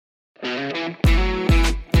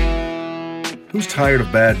Who's tired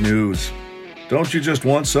of bad news? Don't you just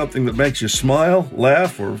want something that makes you smile,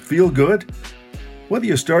 laugh, or feel good? Whether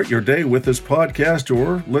you start your day with this podcast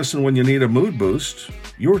or listen when you need a mood boost,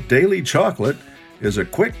 your daily chocolate is a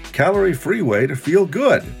quick, calorie-free way to feel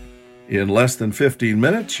good. In less than 15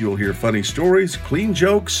 minutes, you'll hear funny stories, clean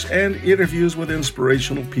jokes, and interviews with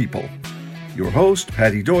inspirational people. Your host,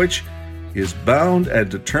 Patty Deutsch, is bound and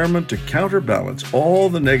determined to counterbalance all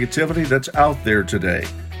the negativity that's out there today.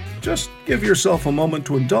 Just give yourself a moment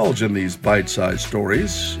to indulge in these bite-sized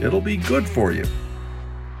stories. It'll be good for you.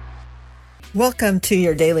 Welcome to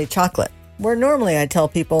Your Daily Chocolate, where normally I tell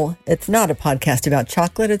people it's not a podcast about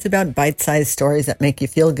chocolate, it's about bite-sized stories that make you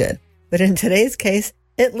feel good. But in today's case,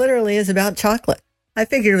 it literally is about chocolate. I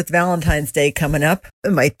figured with Valentine's Day coming up,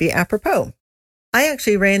 it might be apropos. I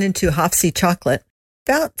actually ran into Hofssi chocolate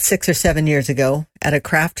about 6 or 7 years ago at a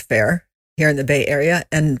craft fair here in the Bay Area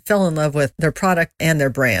and fell in love with their product and their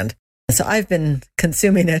brand. So I've been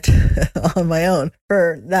consuming it on my own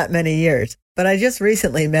for that many years. But I just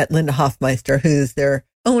recently met Linda Hofmeister, who's their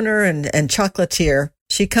owner and chocolatier.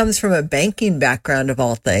 She comes from a banking background of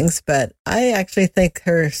all things, but I actually think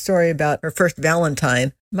her story about her first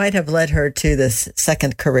Valentine might have led her to this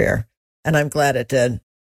second career. And I'm glad it did.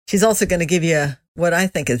 She's also going to give you what I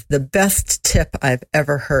think is the best tip I've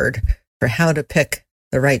ever heard for how to pick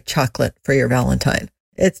the right chocolate for your Valentine.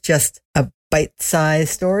 It's just a bite-sized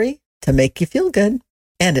story to make you feel good,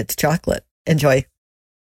 and it's chocolate. Enjoy.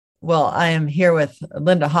 Well, I am here with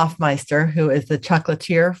Linda Hofmeister, who is the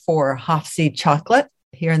chocolatier for Hofssi Chocolate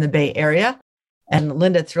here in the Bay Area. And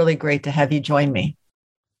Linda, it's really great to have you join me.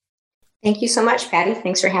 Thank you so much, Patty.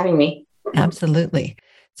 Thanks for having me. Absolutely.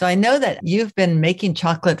 So I know that you've been making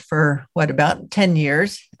chocolate for, about 10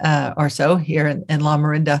 years or so here in La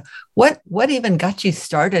Marinda. What even got you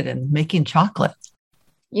started in making chocolate?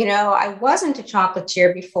 You know, I wasn't a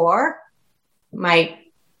chocolatier before. My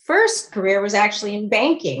first career was actually in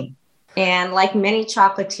banking. And like many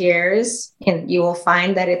chocolatiers, you will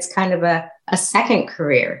find that it's kind of a second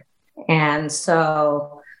career. And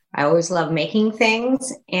so I always love making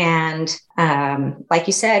things. And like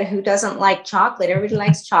you said, who doesn't like chocolate? Everybody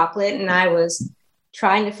likes chocolate. And I was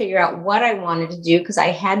trying to figure out what I wanted to do because I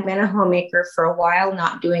had been a homemaker for a while,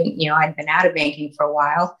 not doing, I'd been out of banking for a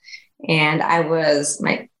while. And I was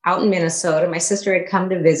out in Minnesota. My sister had come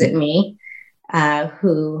to visit me,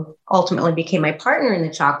 who ultimately became my partner in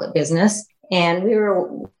the chocolate business. And we were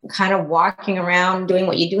kind of walking around doing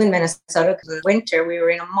what you do in Minnesota because of winter. We were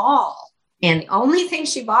in a mall. And the only thing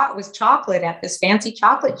she bought was chocolate at this fancy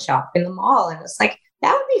chocolate shop in the mall. And it's like,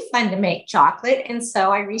 that would be fun to make chocolate. And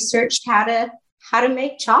so I researched how to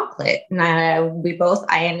make chocolate. And I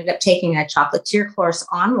ended up taking a chocolatier course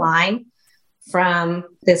online from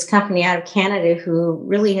this company out of Canada who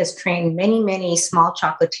really has trained many, many small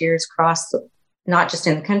chocolatiers across, not just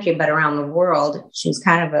in the country, but around the world. She was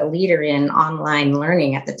kind of a leader in online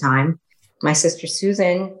learning at the time. My sister,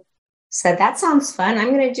 Susan, said, that sounds fun.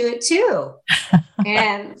 I'm going to do it too.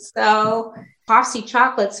 And so Hofssi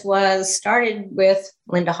Chocolates was started with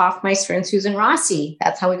Linda Hofmeister and Susan Rossi.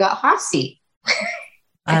 That's how we got Hofssi.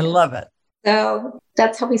 I love it. So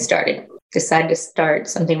that's how we started. Decided to start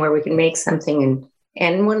something where we can make something.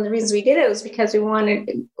 And one of the reasons we did it was because we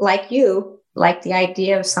wanted, like the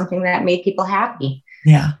idea of something that made people happy.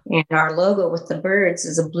 Yeah. And our logo with the birds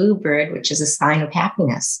is a blue bird, which is a sign of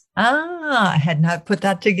happiness. I had not put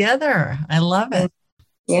that together. I love it.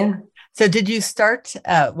 Yeah. So did you start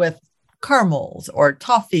with caramels or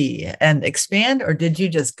toffee and expand, or did you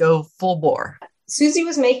just go full bore? Susie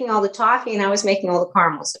was making all the toffee and I was making all the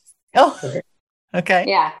caramels. Oh, okay.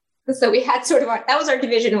 Yeah. So we had that was our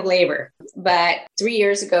division of labor. But 3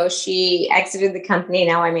 years ago, she exited the company.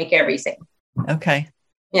 Now I make everything. Okay.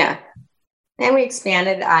 Yeah. And we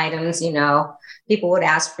expanded items, people would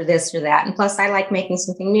ask for this or that. And plus I like making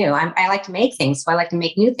something new. I like to make things. So I like to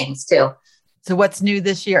make new things too. So what's new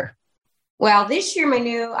this year? Well, this year, my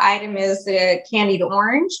new item is the candied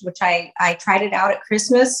orange, which I tried it out at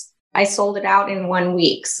Christmas. I sold it out in 1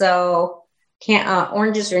 week. So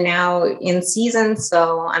oranges are now in season.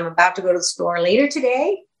 So I'm about to go to the store later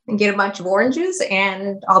today and get a bunch of oranges,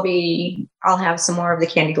 and I'll have some more of the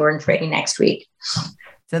candied orange ready next week.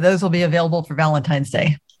 So those will be available for Valentine's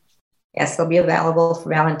Day. Yes, they'll be available for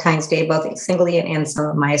Valentine's Day, both singly and some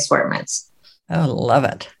of my assortments. Oh, love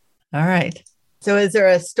it. All right. So is there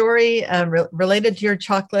a story related to your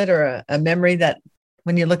chocolate or a memory that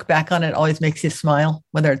when you look back on it always makes you smile,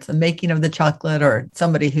 whether it's the making of the chocolate or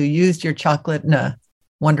somebody who used your chocolate in a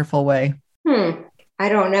wonderful way? I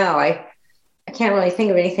don't know. I can't really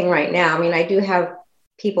think of anything right now. I mean, I do have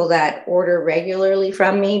people that order regularly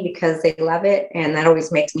from me because they love it. And that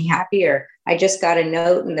always makes me happier. I just got a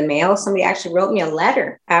note in the mail. Somebody actually wrote me a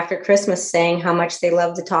letter after Christmas saying how much they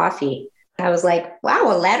love the toffee. I was like,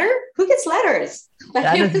 wow, a letter? Who gets letters?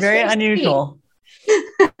 That is very unusual.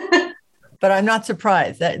 But I'm not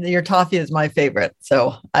surprised that your toffee is my favorite.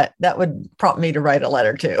 So that would prompt me to write a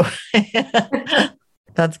letter too.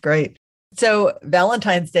 That's great. So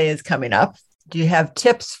Valentine's Day is coming up. Do you have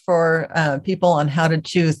tips for people on how to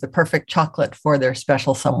choose the perfect chocolate for their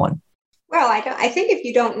special someone? Well, I think if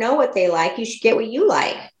you don't know what they like, you should get what you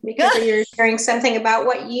like, because you're sharing something about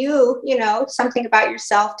what something about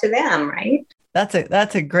yourself to them, right?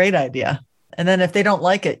 That's a great idea. And then if they don't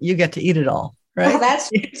like it, you get to eat it all, right? Well, that's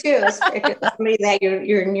true too. If it's somebody that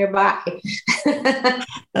you're nearby.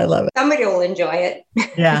 I love it. Somebody will enjoy it.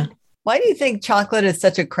 Yeah. Why do you think chocolate is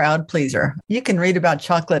such a crowd pleaser? You can read about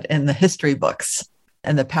chocolate in the history books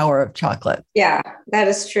and the power of chocolate. Yeah, that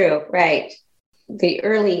is true. Right. The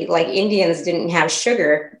early, Indians didn't have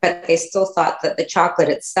sugar, but they still thought that the chocolate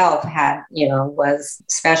itself was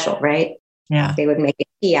special, right? Yeah. They would make a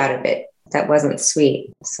tea out of it that wasn't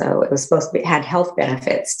sweet. So it was supposed to had health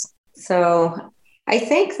benefits. So I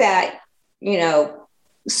think that,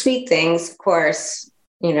 sweet things, of course,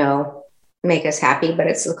 make us happy, but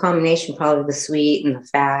it's the combination, probably the sweet and the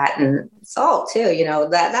fat and salt too.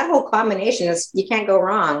 That whole combination you can't go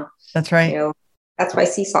wrong. That's right. That's why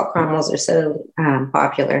sea salt caramels are so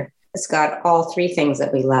popular. It's got all three things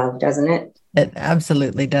that we love, doesn't it? It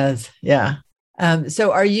absolutely does. Yeah.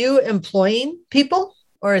 So are you employing people,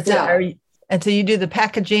 or is it, and so you do the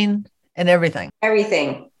packaging and everything?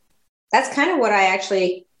 Everything. That's kind of what I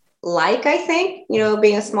actually like, I think,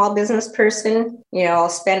 being a small business person. I'll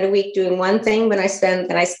spend a week doing one thing, but I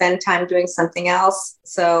spend time doing something else.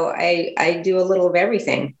 So I do a little of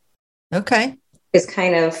everything. Okay. It's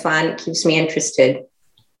kind of fun. It keeps me interested.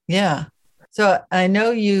 Yeah. So I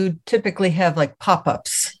know you typically have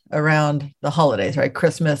pop-ups around the holidays, right?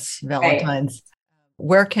 Christmas, Valentine's. Right.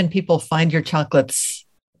 Where can people find your chocolates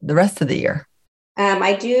the rest of the year?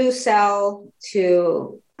 I do sell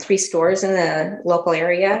to 3 stores in the local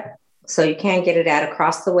area. So you can get it at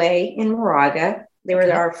Across the Way in Moraga. They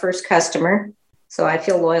were our first customer, so I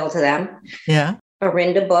feel loyal to them. Yeah.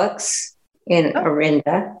 Orinda Books in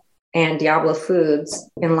Orinda and Diablo Foods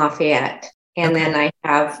in Lafayette. And then I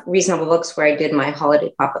have Reasonable Books, where I did my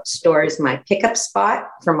holiday pop-up stores, my pickup spot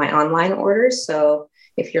for my online orders. So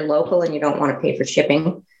if you're local and you don't want to pay for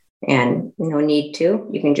shipping and need to,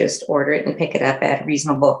 you can just order it and pick it up at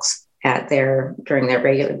Reasonable Books during their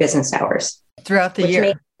regular business hours. Throughout the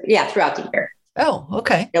year? Throughout the year. Oh,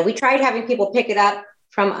 okay. We tried having people pick it up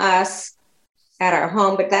from us at our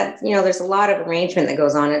home, but that, there's a lot of arrangement that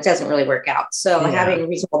goes on. It doesn't really work out. So having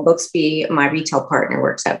Reasonable Books be my retail partner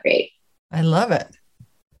works out great. I love it.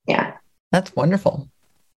 Yeah. That's wonderful.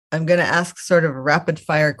 I'm going to ask sort of rapid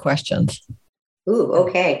fire questions. Ooh,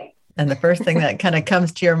 okay. And the first thing that kind of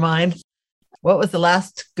comes to your mind, what was the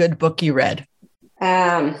last good book you read?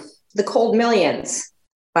 The Cold Millions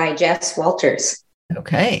by Jess Walters.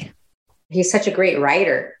 Okay. He's such a great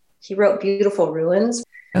writer. He wrote Beautiful Ruins.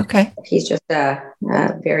 Okay. He's just a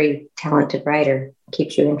very talented writer.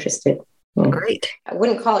 Keeps you interested. Great. I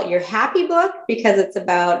wouldn't call it your happy book, because it's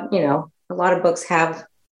about, a lot of books have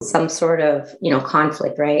some sort of,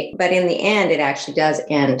 conflict, right? But in the end, it actually does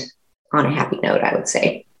end on a happy note, I would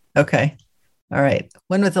say. Okay. All right.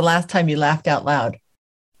 When was the last time you laughed out loud?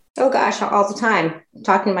 Oh, gosh, all the time.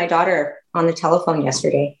 Talking to my daughter on the telephone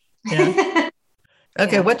yesterday. Yeah.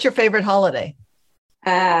 Okay. Yeah. What's your favorite holiday?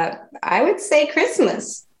 I would say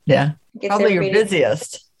Christmas. Yeah. Probably your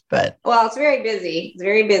busiest, but. Well, it's very busy. It's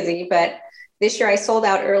very busy, but this year I sold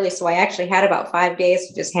out early. So I actually had about 5 days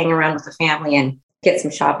to just hang around with the family and get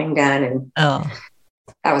some shopping done. And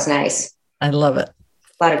that was nice. I love it.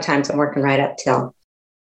 A lot of times I'm working right up till.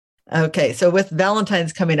 Okay. So with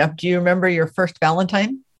Valentine's coming up, do you remember your first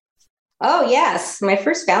Valentine? Oh, yes. My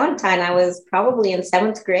first Valentine, I was probably in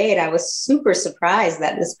 7th grade. I was super surprised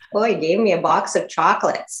that this boy gave me a box of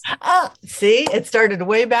chocolates. See, it started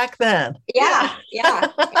way back then. Yeah.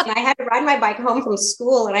 And I had to ride my bike home from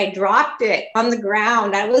school and I dropped it on the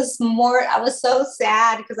ground. I was so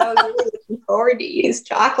sad because I was really looking forward to eating these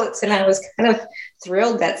chocolates. And I was kind of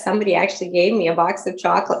thrilled that somebody actually gave me a box of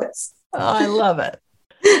chocolates. Oh, I love it.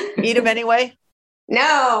 Eat them anyway?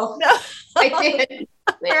 No, I didn't.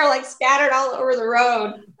 They were scattered all over the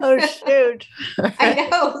road. Oh, shoot. I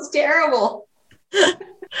know. It was terrible.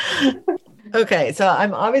 Okay. So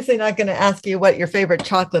I'm obviously not going to ask you what your favorite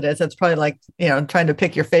chocolate is. That's probably trying to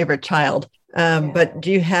pick your favorite child. But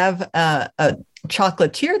do you have a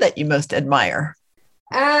chocolatier that you most admire?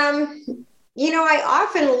 I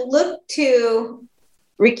often look to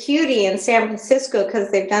Ricuti in San Francisco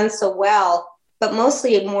because they've done so well, but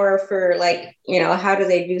mostly more for how do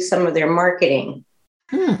they do some of their marketing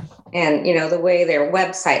and, the way their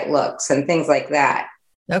website looks and things like that.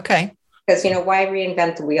 Okay. Because, why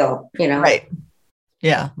reinvent the wheel, Right.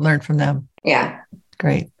 Yeah. Learn from them. Yeah.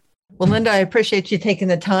 Great. Well, Linda, I appreciate you taking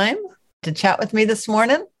the time to chat with me this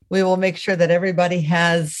morning. We will make sure that everybody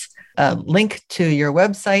has a link to your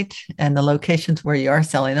website and the locations where you are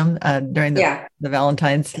selling them during the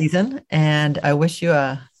Valentine's season. And I wish you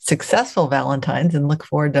a successful Valentine's and look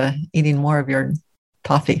forward to eating more of your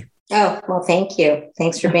toffee. Oh, well, thank you.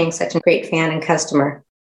 Thanks for being such a great fan and customer.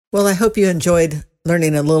 Well, I hope you enjoyed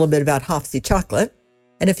learning a little bit about Hofssi chocolate.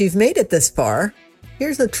 And if you've made it this far,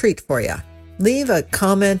 here's a treat for you. Leave a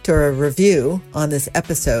comment or a review on this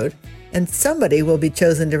episode, and somebody will be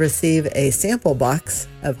chosen to receive a sample box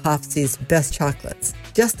of Hofssi's best chocolates,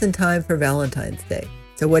 just in time for Valentine's Day.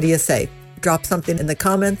 So what do you say? Drop something in the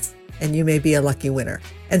comments, and you may be a lucky winner.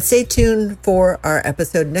 And stay tuned for our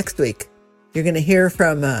episode next week. You're going to hear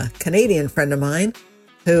from a Canadian friend of mine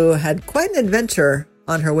who had quite an adventure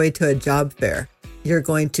on her way to a job fair. You're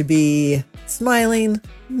going to be smiling,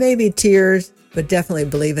 maybe tears, but definitely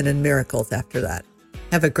believing in miracles after that.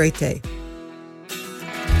 Have a great day.